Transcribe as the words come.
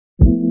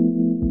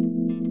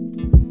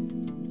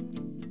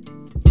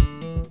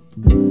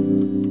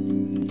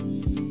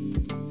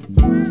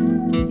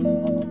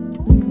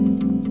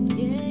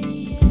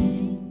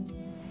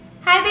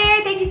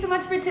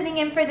much for tuning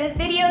in for this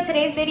video.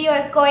 Today's video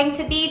is going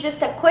to be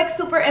just a quick,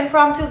 super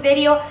impromptu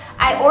video.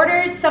 I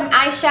ordered some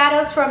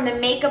eyeshadows from the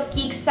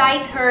MakeupGeek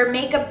site, her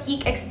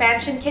MakeupGeek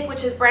expansion kit,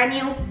 which is brand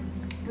new.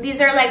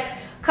 These are like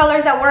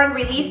colors that weren't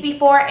released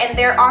before, and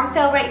they're on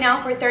sale right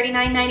now for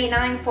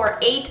 $39.99 for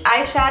 8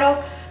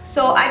 eyeshadows.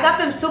 So I got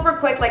them super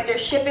quick, like their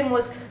shipping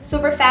was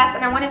super fast,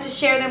 and I wanted to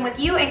share them with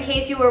you in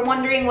case you were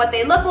wondering what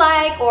they look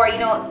like, or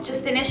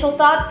just initial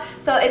thoughts.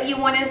 So if you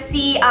want to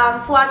see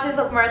swatches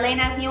of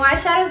Marlena's new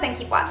eyeshadows, then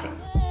keep watching.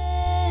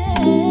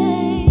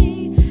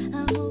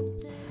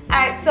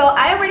 Alright, so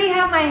I already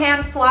have my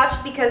hands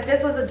swatched because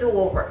this was a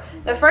do-over.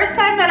 The first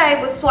time that I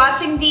was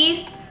swatching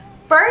these,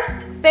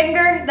 first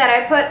finger that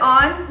I put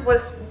on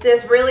was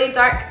this really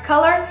dark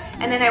color,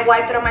 and then I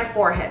wiped it on my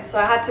forehead. So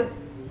I had to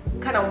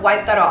kind of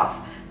wipe that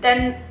off.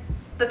 Then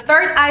the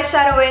third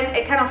eyeshadow in,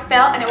 it kind of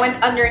fell and it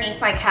went underneath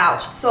my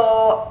couch.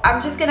 So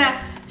I'm just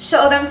gonna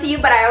show them to you,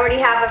 but I already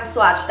have them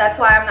swatched. That's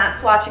why I'm not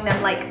swatching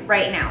them like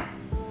right now.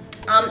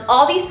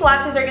 All these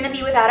swatches are gonna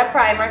be without a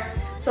primer.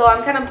 So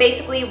I'm kind of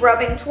basically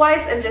rubbing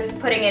twice and just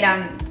putting it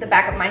on the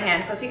back of my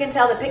hand. So as you can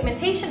tell, the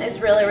pigmentation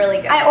is really, really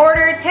good. I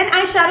ordered 10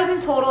 eyeshadows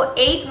in total.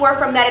 8 were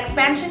from that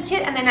expansion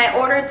kit, and then I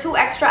ordered 2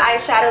 extra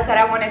eyeshadows that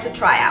I wanted to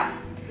try out.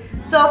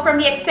 So from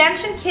the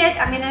expansion kit,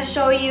 I'm gonna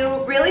show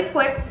you really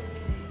quick.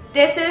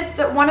 This is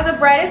one of the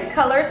brightest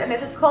colors, and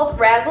this is called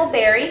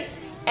Dazzleberry,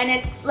 and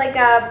it's like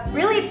a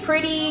really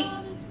pretty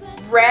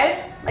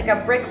red, like a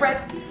brick red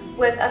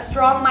with a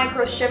strong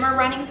micro shimmer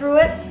running through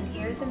it. And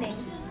here's the name.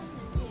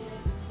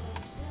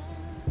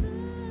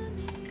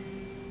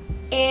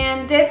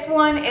 And this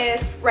one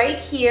is right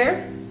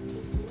here.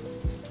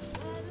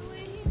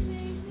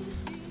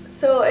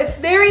 So it's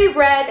very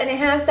red and it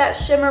has that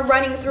shimmer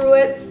running through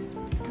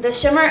it. The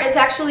shimmer is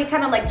actually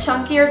kind of like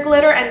chunkier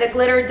glitter, and the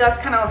glitter does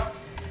kind of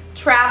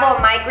travel,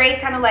 migrate,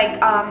 kind of like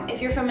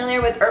if you're familiar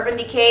with Urban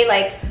Decay,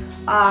 like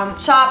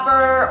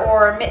Chopper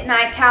or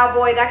Midnight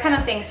Cowboy, that kind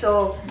of thing.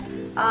 So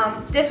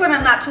this one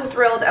I'm not too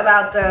thrilled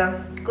about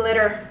the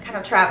glitter kind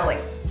of traveling.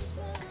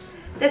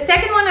 The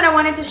second one that I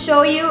wanted to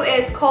show you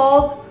is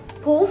called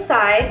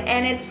Poolside,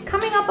 and it's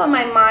coming up on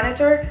my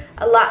monitor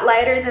a lot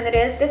lighter than it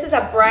is. This is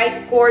a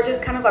bright, gorgeous,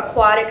 kind of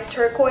aquatic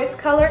turquoise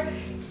color,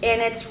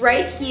 and it's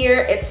right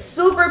here. It's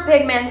super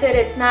pigmented.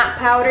 It's not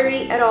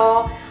powdery at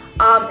all.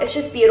 It's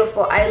just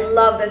beautiful. I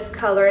love this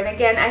color, and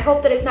again, I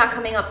hope that it's not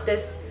coming up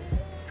this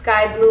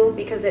sky blue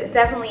because it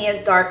definitely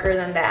is darker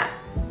than that.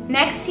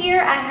 Next here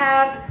I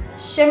have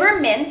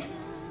Shimmermint,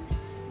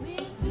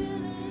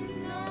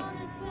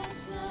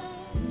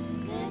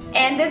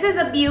 and this is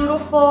a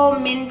beautiful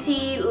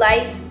minty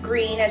light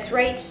green. It's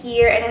right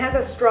here, and it has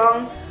a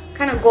strong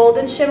kind of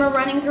golden shimmer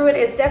running through it.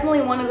 It's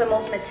definitely one of the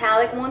most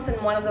metallic ones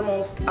and one of the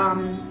most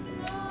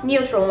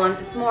neutral ones.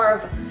 It's more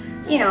of,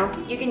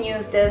 you can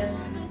use this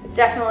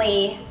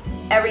definitely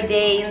every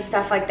day and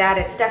stuff like that.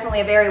 It's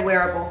definitely a very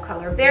wearable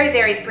color. Very,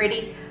 very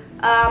pretty.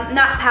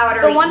 Not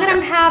powdery. The one that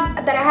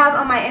I have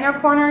on my inner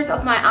corners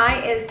of my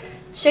eye is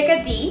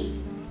Chickadee,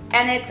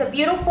 and it's a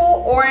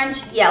beautiful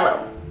orange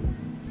yellow.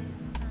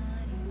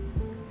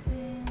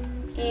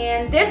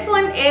 And this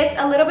one is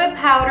a little bit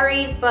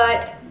powdery,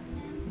 but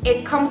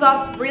it comes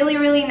off really,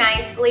 really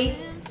nicely.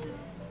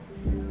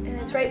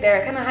 It's right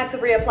there. I kind of had to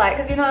reapply it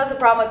because that's a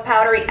problem with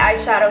powdery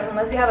eyeshadows.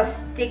 Unless you have a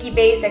sticky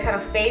base, they kind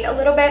of fade a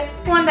little bit.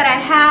 The one that I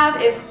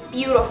have is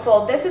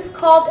beautiful. This is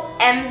called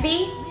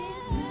Envy.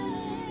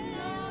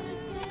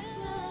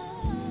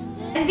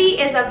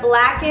 Envy is a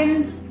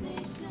blackened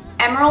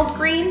emerald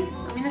green.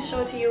 I'm going to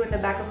show it to you in the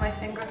back of my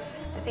finger.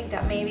 I think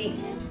that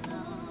maybe...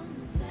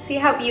 See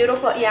how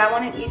beautiful? Yeah, I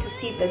wanted you to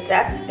see the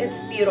depth.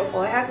 It's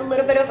beautiful. It has a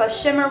little bit of a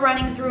shimmer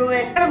running through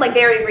it. Kind of like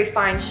very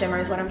refined shimmer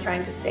is what I'm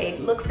trying to say. It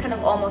looks kind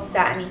of almost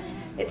satiny.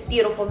 It's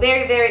beautiful.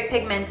 Very, very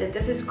pigmented.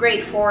 This is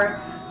great for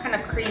kind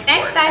of crease work.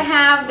 Next, I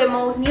have the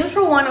most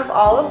neutral one of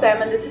all of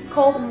them, and this is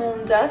called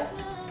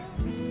Moondust.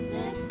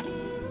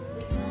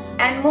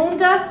 And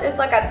Moondust is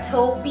like a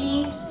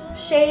taupey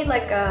shade,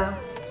 like a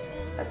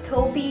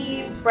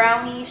taupey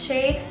brownie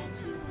shade.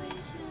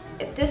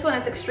 This one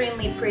is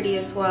extremely pretty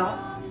as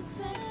well.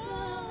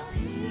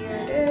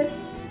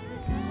 It's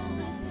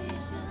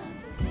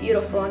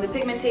beautiful, and the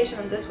pigmentation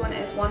on this one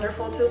is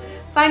wonderful too.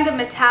 Find the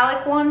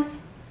metallic ones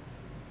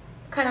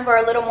kind of are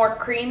a little more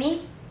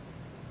creamy,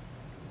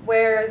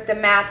 whereas the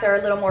mattes are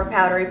a little more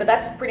powdery, but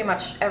that's pretty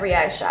much every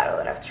eyeshadow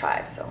that I've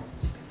tried. So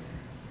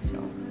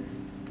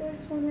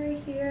this one right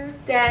here.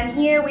 Then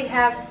here we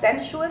have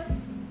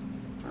Sensuous.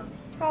 I'm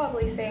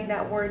probably saying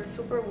that word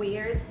super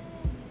weird,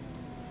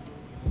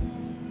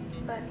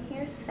 but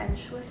here's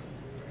Sensuous.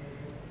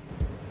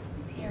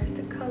 Here's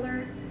the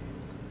color.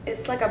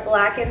 It's like a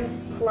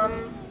blackened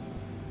plum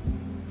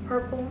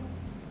purple.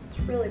 It's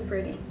really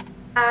pretty.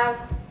 I have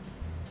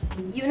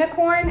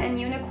Unicorn, and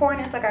Unicorn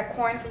is like a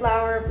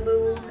cornflower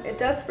blue. It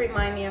does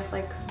remind me of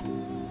like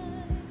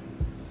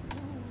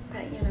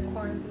that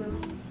unicorn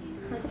blue.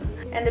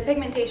 And the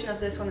pigmentation of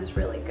this one is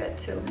really good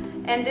too.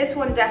 And this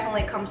one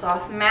definitely comes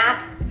off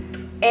matte.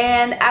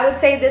 And I would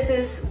say this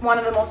is one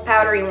of the most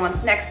powdery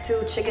ones next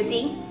to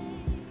Chickadee.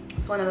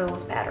 It's one of the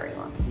most powdery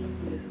ones.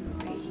 This one.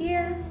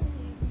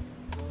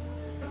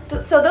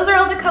 So those are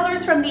all the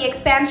colors from the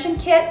expansion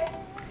kit.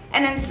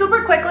 And then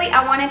super quickly,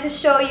 I wanted to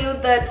show you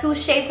the 2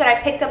 shades that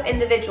I picked up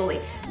individually.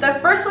 The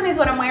first one is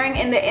what I'm wearing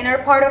in the inner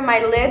part of my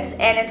lids,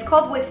 and it's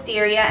called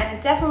Wisteria, and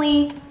it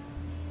definitely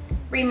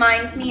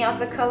reminds me of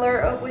the color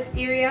of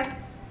Wisteria.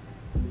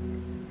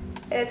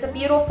 It's a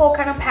beautiful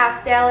kind of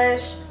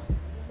pastelish,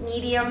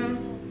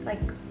 medium, like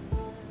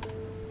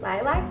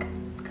lilac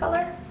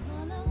color.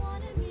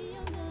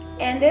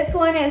 And this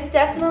one is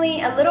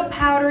definitely a little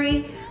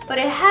powdery, but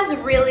it has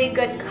really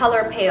good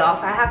color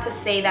payoff, I have to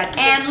say that.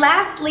 And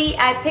lastly,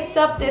 I picked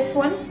up this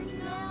one,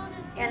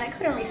 and I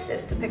couldn't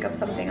resist to pick up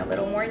something a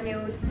little more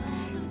nude.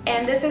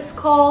 And this is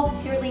called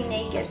Purely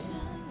Naked.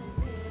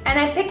 And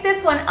I picked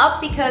this one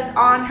up because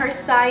on her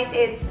site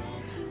it's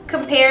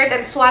compared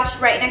and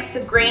swatched right next to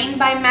Grain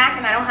by MAC,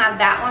 and I don't have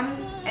that one.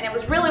 And it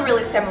was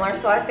really similar,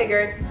 so I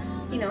figured,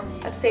 you know,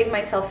 I'd save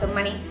myself some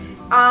money.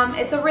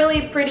 It's a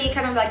really pretty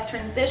kind of like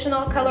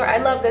transitional color. I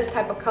love this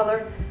type of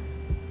color,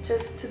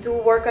 just to do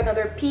work on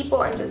other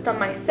people and just on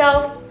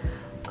myself.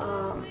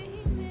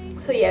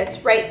 So yeah, it's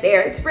right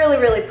there. It's really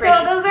pretty.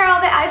 So those are all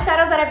the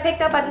eyeshadows that I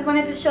picked up. I just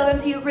wanted to show them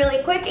to you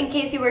really quick in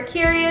case you were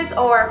curious,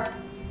 or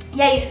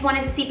yeah, you just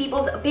wanted to see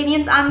people's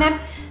opinions on them.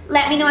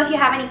 Let me know if you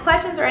have any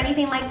questions or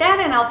anything like that,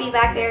 and I'll be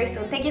back very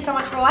soon. Thank you so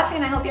much for watching,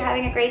 and I hope you're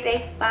having a great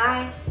day.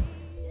 Bye.